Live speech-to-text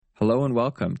Hello and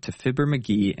welcome to Fibber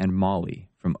McGee and Molly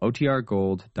from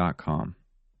OTRGold.com.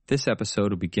 This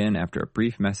episode will begin after a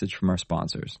brief message from our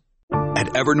sponsors. At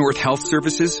Evernorth Health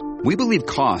Services, we believe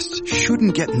costs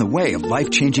shouldn't get in the way of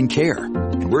life-changing care,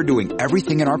 and we're doing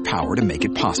everything in our power to make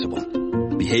it possible.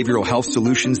 Behavioral health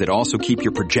solutions that also keep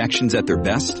your projections at their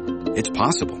best? It's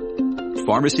possible.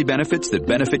 Pharmacy benefits that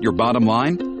benefit your bottom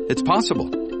line? It's possible.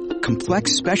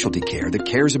 Complex specialty care that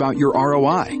cares about your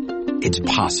ROI? It's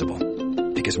possible.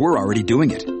 Because we're already doing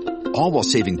it. All while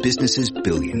saving businesses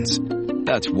billions.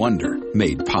 That's Wonder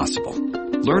made possible.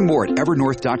 Learn more at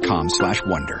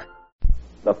evernorth.com/wonder.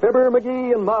 The Fibber,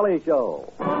 McGee, and Molly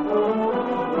Show.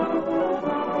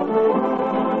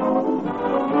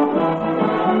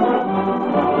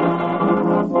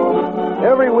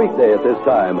 Every weekday at this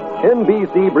time,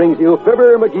 NBC brings you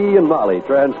Fibber, McGee, and Molly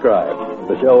transcribed.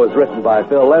 The show is written by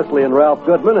Phil Leslie and Ralph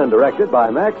Goodman and directed by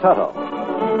Max Hutto.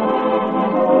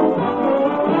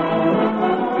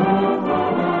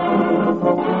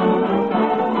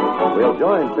 We'll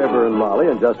join Fibber and Molly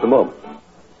in just a moment.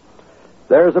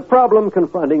 There's a problem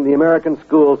confronting the American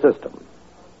school system.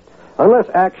 Unless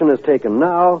action is taken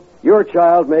now, your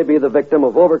child may be the victim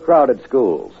of overcrowded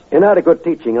schools, inadequate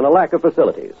teaching, and a lack of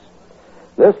facilities.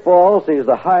 This fall sees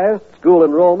the highest school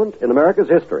enrollment in America's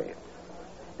history.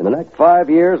 In the next 5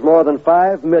 years, more than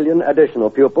 5 million additional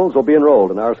pupils will be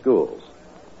enrolled in our schools.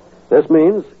 This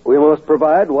means we must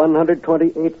provide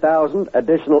 128,000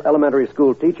 additional elementary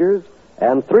school teachers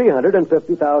and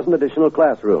 350,000 additional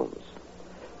classrooms.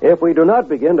 If we do not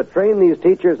begin to train these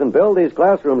teachers and build these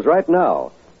classrooms right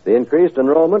now, the increased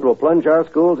enrollment will plunge our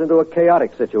schools into a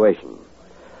chaotic situation.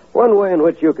 One way in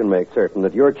which you can make certain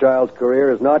that your child's career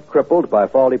is not crippled by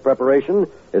faulty preparation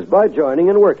is by joining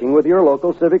and working with your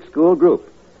local civic school group.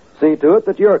 See to it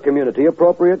that your community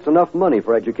appropriates enough money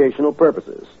for educational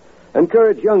purposes.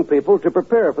 Encourage young people to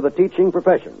prepare for the teaching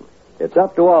profession. It's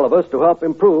up to all of us to help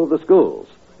improve the schools.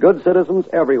 Good citizens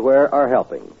everywhere are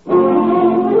helping.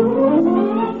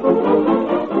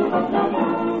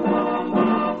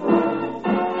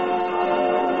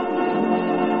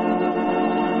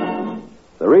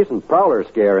 The recent prowler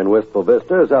scare in Wistful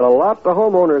Vista has had a lot of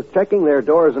homeowners checking their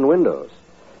doors and windows.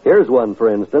 Here's one, for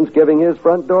instance, giving his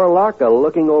front door lock a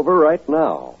looking over right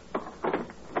now.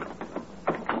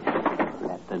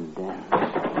 Let the den.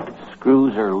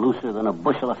 Screws are looser than a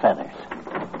bushel of feathers.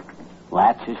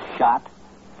 Latch is shot.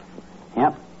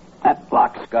 Yep, that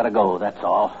lock's got to go, that's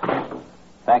all. In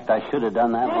fact, I should have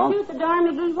done that long. Shoot the door,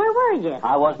 McGee. Where were you?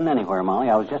 I wasn't anywhere, Molly.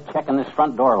 I was just checking this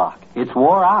front door lock. It's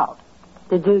wore out.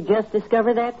 Did you just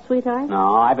discover that, sweetheart?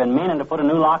 No, I've been meaning to put a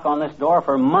new lock on this door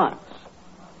for months.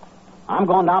 I'm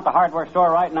going down to the hardware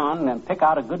store right now and then pick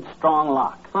out a good, strong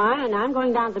lock. Fine. I'm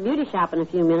going down to the beauty shop in a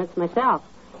few minutes myself.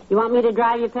 You want me to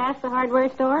drive you past the hardware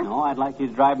store? No, I'd like you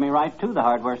to drive me right to the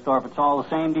hardware store if it's all the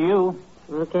same to you.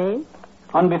 Okay.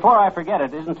 And before I forget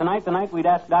it, isn't tonight the night we'd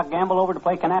ask Doc Gamble over to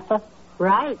play canasta?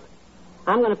 Right.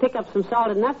 I'm going to pick up some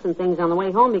salted nuts and things on the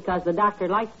way home because the doctor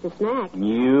likes to snack.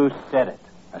 You said it.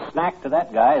 A snack to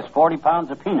that guy is 40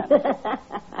 pounds of peanuts.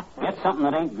 Get something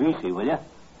that ain't greasy, will you?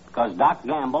 Because Doc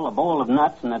Gamble, a bowl of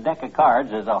nuts, and a deck of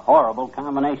cards is a horrible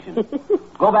combination.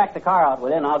 Go back the car out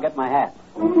with you, and I'll get my hat.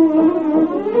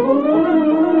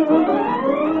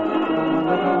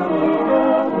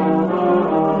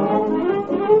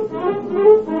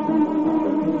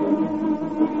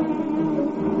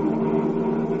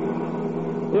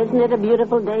 Isn't it a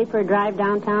beautiful day for a drive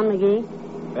downtown, McGee?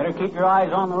 Better keep your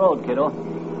eyes on the road, kiddo.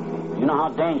 You know how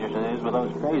dangerous it is with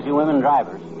those crazy women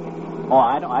drivers. Oh,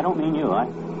 I don't mean you.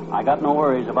 I got no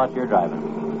worries about your driving.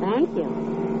 Thank you.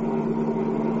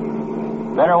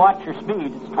 Better watch your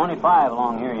speed. It's 25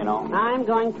 along here, you know. I'm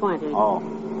going 20. Oh.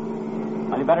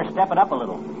 Well, you better step it up a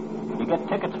little. You get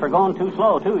tickets for going too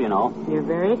slow, too, you know. You're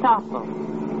very thoughtful.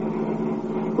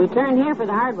 We turn here for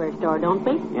the hardware store, don't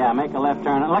we? Yeah, make a left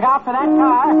turn. Look out for that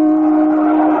car.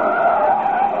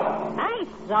 I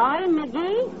saw him,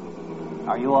 McGee.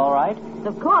 Are you all right?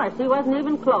 Of course. He wasn't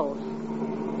even close.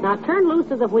 Now turn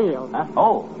loose of the wheel. Huh?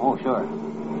 Oh, sure.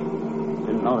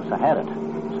 Didn't notice I had it.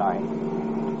 Sorry.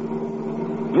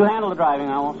 You handle the driving.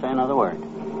 I won't say another word.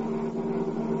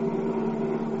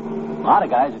 A lot of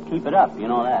guys would keep it up. You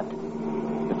know that.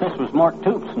 If this was Mort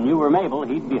Toops and you were Mabel,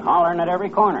 he'd be hollering at every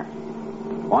corner,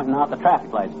 pointing out the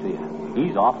traffic lights to you.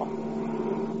 He's awful.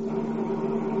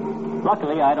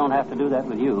 Luckily, I don't have to do that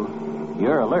with you.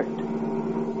 You're alert.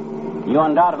 You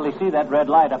undoubtedly see that red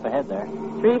light up ahead there.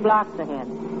 3 blocks ahead.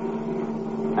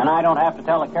 And I don't have to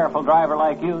tell a careful driver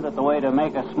like you that the way to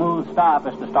make a smooth stop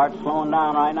is to start slowing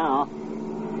down right now.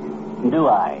 Do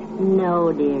I?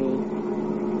 No, dearie.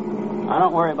 I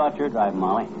don't worry about your driving,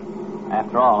 Molly.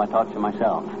 After all, I taught you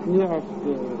myself. Yes,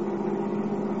 dear.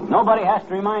 Nobody has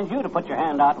to remind you to put your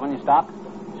hand out when you stop,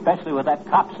 especially with that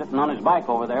cop sitting on his bike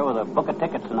over there with a book of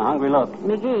tickets and a hungry look.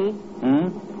 McGee,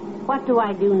 what do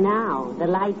I do now? The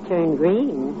light turned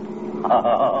green.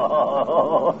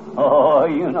 Oh,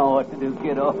 you know what to do,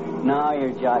 kiddo. Now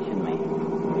you're joshing me.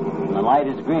 When the light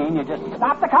is green, you just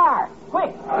stop the car.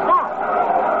 Quick,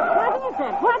 stop. What is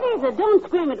it? What is it? Don't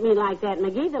scream at me like that,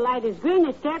 McGee. The light is green.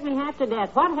 It scared me half to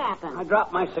death. What happened? I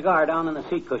dropped my cigar down in the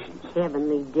seat cushions.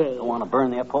 Heavenly day. Don't want to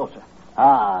burn the upholstery.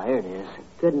 Ah, here it is.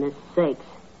 Goodness sakes.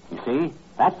 You see,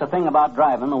 that's the thing about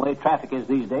driving the way traffic is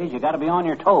these days. You got to be on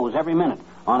your toes every minute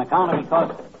on account of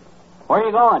because... Where are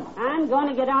you going? I'm going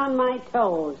to get on my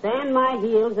toes and my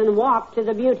heels and walk to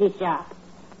the beauty shop.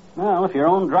 Well, if your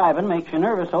own driving makes you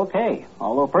nervous, okay.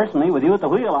 Although, personally, with you at the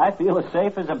wheel, I feel as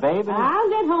safe as a babe. I'll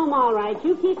get home all right.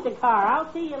 You keep the car.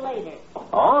 I'll see you later.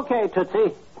 Okay,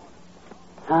 Tootsie.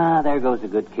 Ah, there goes a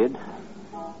good kid.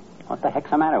 What the heck's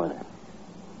the matter with her?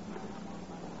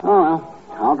 Oh, well,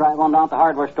 I'll drive on down to the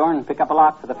hardware store and pick up a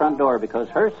lock for the front door because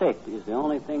her safety is the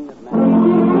only thing that matters.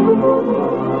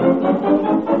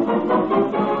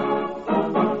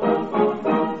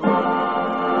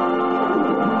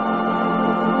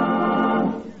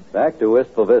 Back to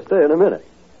Wistful Vista in a minute.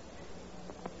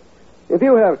 If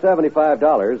you have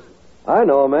 $75, I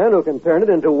know a man who can turn it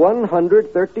into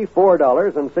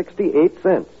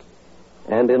 $134.68,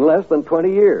 and in less than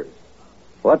 20 years.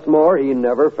 What's more, he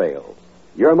never fails.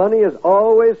 Your money is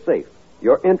always safe.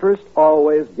 Your interest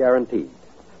always guaranteed.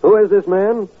 Who is this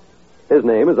man? His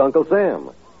name is Uncle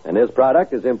Sam, and his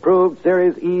product is Improved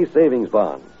Series E Savings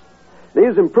Bonds.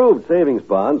 These improved savings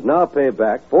bonds now pay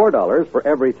back $4 for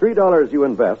every $3 you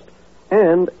invest,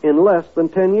 and in less than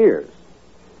 10 years.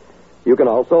 You can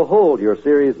also hold your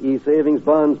Series E savings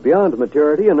bonds beyond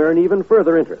maturity and earn even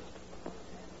further interest.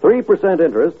 3%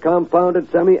 interest compounded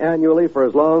semi-annually for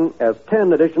as long as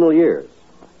 10 additional years.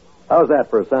 How's that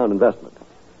for a sound investment?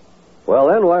 Well,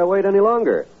 then, why wait any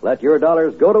longer? Let your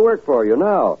dollars go to work for you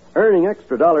now, earning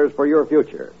extra dollars for your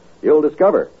future. You'll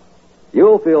discover.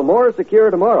 You'll feel more secure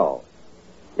tomorrow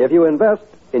if you invest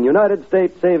in United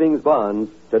States savings bonds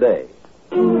today.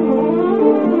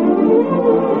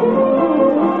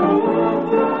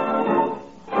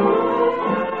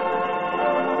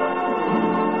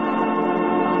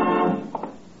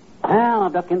 Well, I'll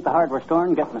duck into the hardware store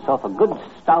and get myself a good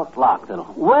stout lock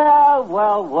that'll...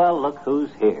 Well, look who's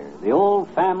here. The old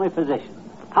family physician.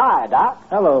 Hi, Doc.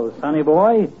 Hello, sonny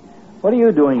boy. What are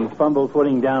you doing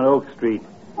fumble-footing down Oak Street?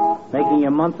 Making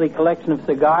a monthly collection of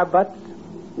cigar butts?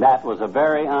 That was a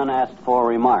very unasked-for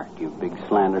remark, you big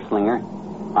slander slinger.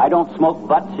 I don't smoke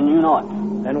butts, and you know it.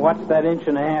 Then what's that inch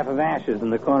and a half of ashes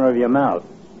in the corner of your mouth?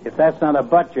 If that's not a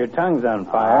butt, your tongue's on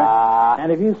fire.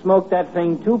 And if you smoke that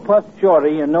thing 2 puffs shorter,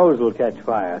 your nose will catch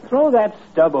fire. Throw that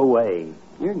stub away.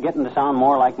 You're getting to sound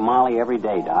more like Molly every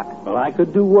day, Doc. Well, I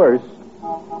could do worse.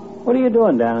 What are you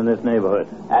doing down in this neighborhood?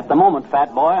 At the moment,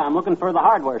 fat boy, I'm looking for the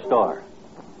hardware store.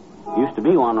 Used to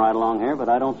be one right along here, but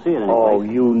I don't see it anymore. Oh,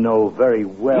 you know very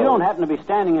well. You don't happen to be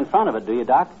standing in front of it, do you,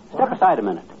 Doc? Step aside a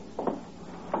minute.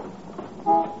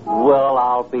 Well,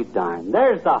 I'll be darned.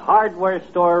 There's the hardware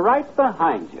store right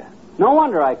behind you. No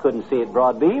wonder I couldn't see it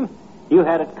broad beam. You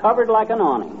had it covered like an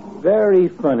awning. Very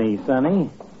funny, Sonny.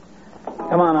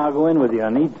 Come on, I'll go in with you. I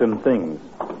need some things.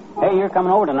 Hey, you're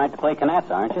coming over tonight to play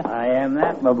canasta, aren't you? I am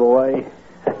that, my boy.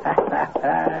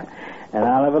 And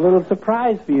I'll have a little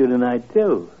surprise for you tonight,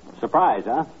 too. Surprise,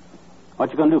 huh?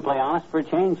 What you going to do, play honest for a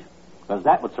change? Because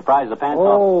that would surprise the pants off.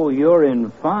 Oh, you're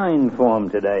in fine form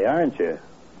today, aren't you?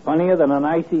 Funnier than an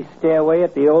icy stairway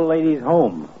at the old lady's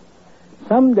home.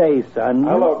 Someday, son...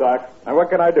 Hello, Doc. Now, what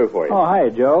can I do for you? Oh, hi,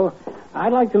 Joe.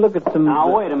 I'd like to look at some...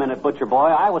 Now, wait a minute, butcher boy.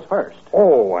 I was first.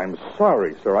 Oh, I'm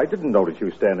sorry, sir. I didn't notice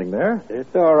you standing there.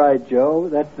 It's all right, Joe.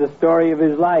 That's the story of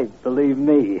his life, believe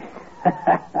me.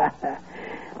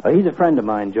 Well, he's a friend of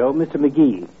mine, Joe, Mr.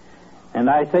 McGee. And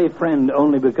I say friend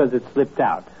only because it slipped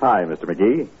out. Hi, Mr.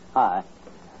 McGee. Hi.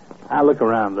 I'll look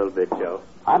around a little bit, Joe.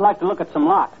 I'd like to look at some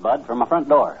locks, Bud, from my front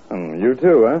door. You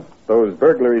too, huh? Those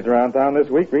burglaries around town this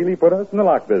week really put us in the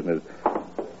lock business.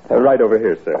 Right over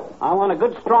here, sir. I want a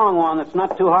good strong one that's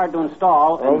not too hard to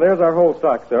install. Oh, there's our whole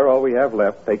stock, sir. All we have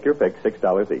left. Take your pick.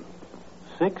 $6 each.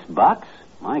 $6?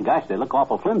 My gosh, they look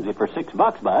awful flimsy for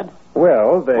 $6, Bud.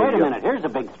 Well, they... Wait a minute. Here's a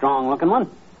big, strong-looking one.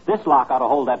 This lock ought to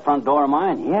hold that front door of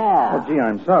mine. Yeah. Oh, gee,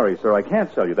 I'm sorry, sir. I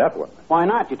can't sell you that one. Why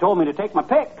not? You told me to take my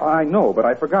pick. I know, but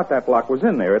I forgot that lock was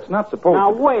in there. It's not supposed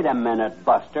Now, to... wait a minute,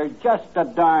 Buster. Just a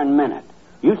darn minute.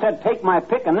 You said take my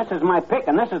pick, and this is my pick,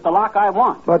 and this is the lock I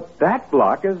want. But that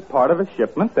lock is part of a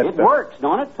shipment that... It works,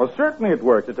 don't it? Well, certainly it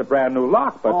works. It's a brand new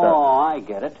lock, but... Oh, I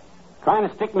get it. Trying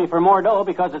to stick me for more dough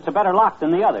because it's a better lock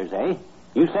than the others, eh?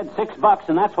 You said $6,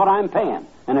 and that's what I'm paying.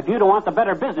 And if you don't want the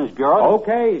Better Business Bureau...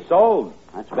 Okay, sold.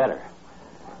 That's better.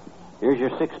 Here's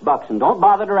your $6, and don't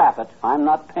bother to wrap it. I'm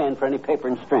not paying for any paper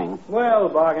and string. Well,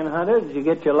 bargain hunter, did you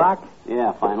get your lock?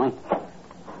 Yeah, finally.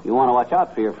 You want to watch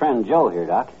out for your friend Joe here,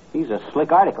 Doc. He's a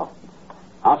slick article.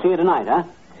 I'll see you tonight, huh?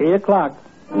 8 o'clock.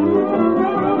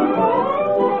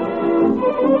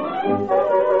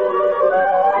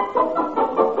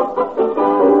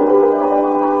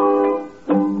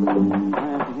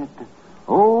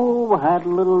 Oh, I had a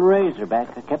little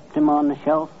razorback. I kept him on the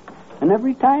shelf. And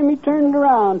every time he turned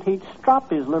around, he'd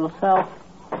strop his little self.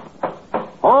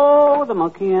 Oh, the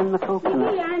monkey and the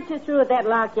coconut. McGee, aren't you through with that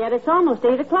lock yet? It's almost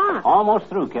 8 o'clock. Almost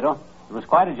through, kiddo. It was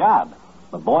quite a job.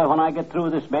 But, boy, when I get through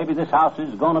with this baby, this house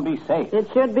is going to be safe.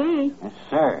 It should be. Yes,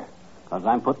 sir. Because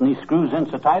I'm putting these screws in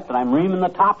so tight that I'm reaming the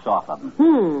tops off of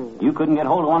them. You couldn't get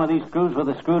hold of one of these screws with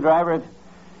a screwdriver.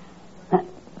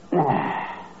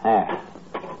 There.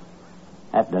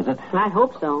 That does it. I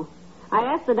hope so.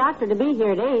 I asked the doctor to be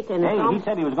here at 8, and... Hey, he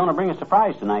said he was going to bring a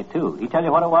surprise tonight, too. He tell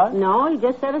you what it was? No, he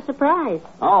just said a surprise.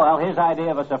 Oh, well, his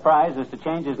idea of a surprise is to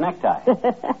change his necktie.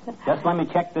 Just let me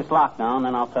check this lock now, and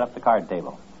then I'll set up the card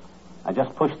table. I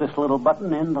just push this little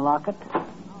button in to lock it.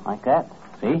 Like that.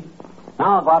 See?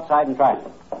 Now I'll go outside and try it.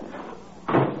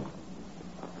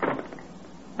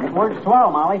 It works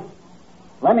swell, Molly.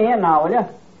 Let me in now, will you?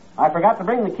 I forgot to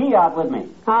bring the key out with me.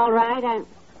 All right,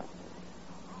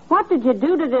 What did you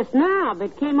do to this knob?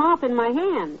 It came off in my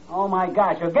hand. Oh, my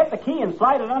gosh. You'll get the key and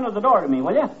slide it under the door to me,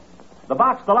 will you? The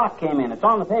box the lock came in. It's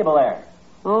on the table there.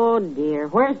 Oh, dear.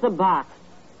 Where's the box?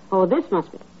 Oh, this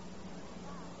must be...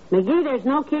 McGee, there's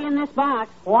no key in this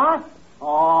box. What?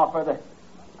 Oh, for the...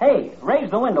 Hey, raise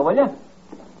the window, will you?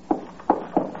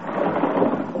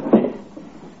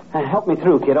 Help me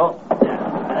through, kiddo.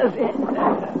 That's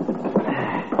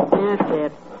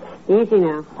it. Easy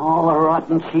now. All the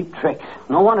rotten cheap tricks.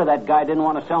 No wonder that guy didn't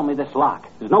want to sell me this lock.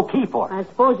 There's no key for it. I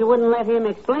suppose you wouldn't let him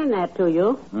explain that to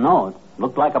you. No, it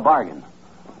looked like a bargain.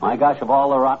 My gosh, of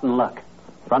all the rotten luck.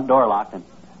 Front door locked and...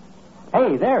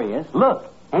 Hey, there he is. Look.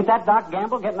 Ain't that Doc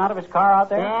Gamble getting out of his car out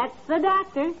there? That's the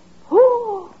doctor.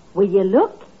 Ooh, will you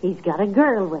look? He's got a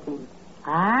girl with him.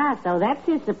 Ah, so that's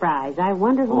his surprise. I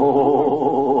wonder who...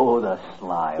 Oh, the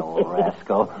sly old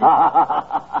rascal.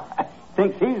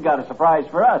 Thinks he's got a surprise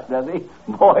for us, does he?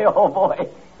 Boy, oh, boy.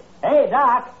 Hey,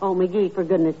 Doc. Oh, McGee, for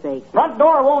goodness sake. Front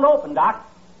door won't open, Doc.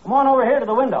 Come on over here to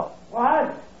the window.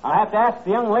 What? I'll have to ask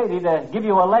the young lady to give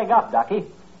you a leg up, Ducky.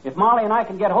 If Molly and I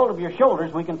can get hold of your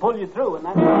shoulders, we can pull you through, and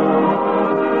that's...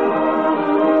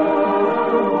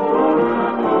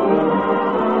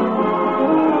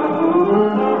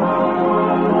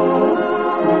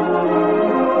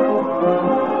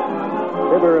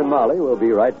 Fibber and Molly will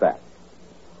be right back.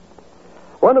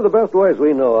 One of the best ways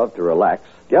we know of to relax,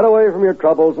 get away from your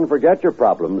troubles, and forget your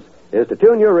problems is to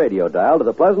tune your radio dial to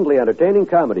the pleasantly entertaining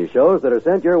comedy shows that are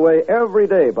sent your way every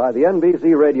day by the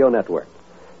NBC Radio Network.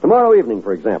 Tomorrow evening,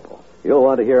 for example, you'll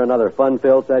want to hear another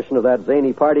fun-filled session of that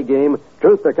zany party game,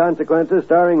 Truth or Consequences,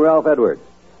 starring Ralph Edwards.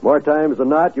 More times than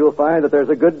not, you'll find that there's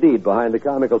a good deed behind the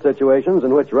comical situations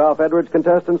in which Ralph Edwards'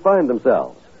 contestants find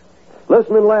themselves.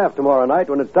 Listen and laugh tomorrow night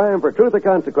when it's time for Truth or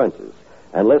Consequences.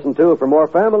 And listen, too, for more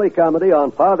family comedy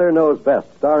on Father Knows Best,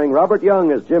 starring Robert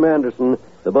Young as Jim Anderson,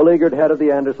 the beleaguered head of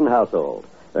the Anderson household.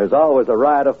 There's always a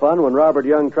riot of fun when Robert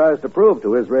Young tries to prove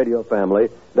to his radio family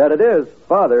that it is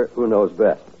Father who knows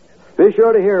best. Be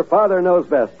sure to hear Father Knows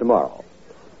Best tomorrow.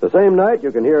 The same night,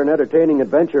 you can hear an entertaining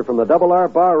adventure from the Double R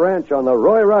Bar Ranch on the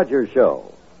Roy Rogers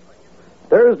Show.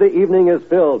 Thursday evening is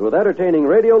filled with entertaining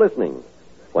radio listening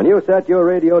when you set your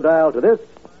radio dial to this,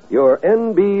 your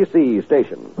NBC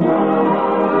station.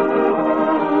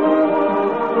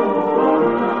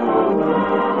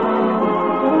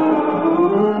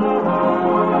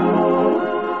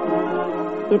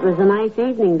 It was a nice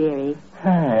evening, dearie.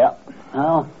 Yeah.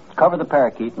 Well, cover the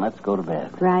parakeet and let's go to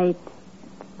bed. Right.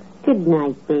 Good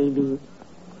night, baby.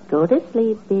 Go to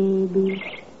sleep, baby.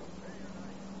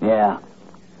 Yeah.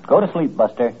 Go to sleep,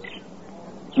 Buster.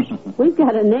 We've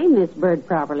got to name this bird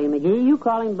properly, McGee. You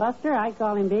call him Buster, I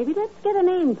call him Baby. Let's get a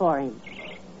name for him.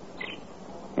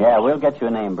 Yeah, we'll get you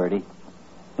a name, Bertie.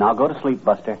 Now go to sleep,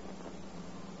 Buster.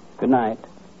 Good night.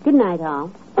 Good night,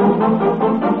 Hal.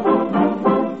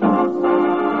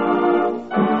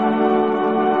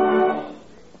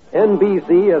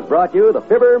 NBC has brought you the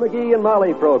Fibber, McGee, and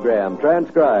Molly program,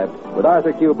 transcribed, with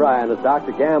Arthur Q. Bryan as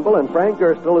Dr. Gamble and Frank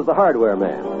Gerstle as the hardware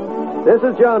man. This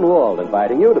is John Wald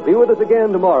inviting you to be with us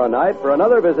again tomorrow night for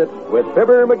another visit with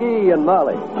Fibber, McGee, and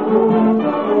Molly.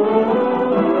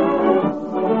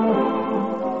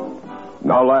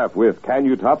 Now laugh with Can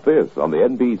You Top This on the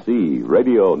NBC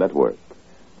Radio Network.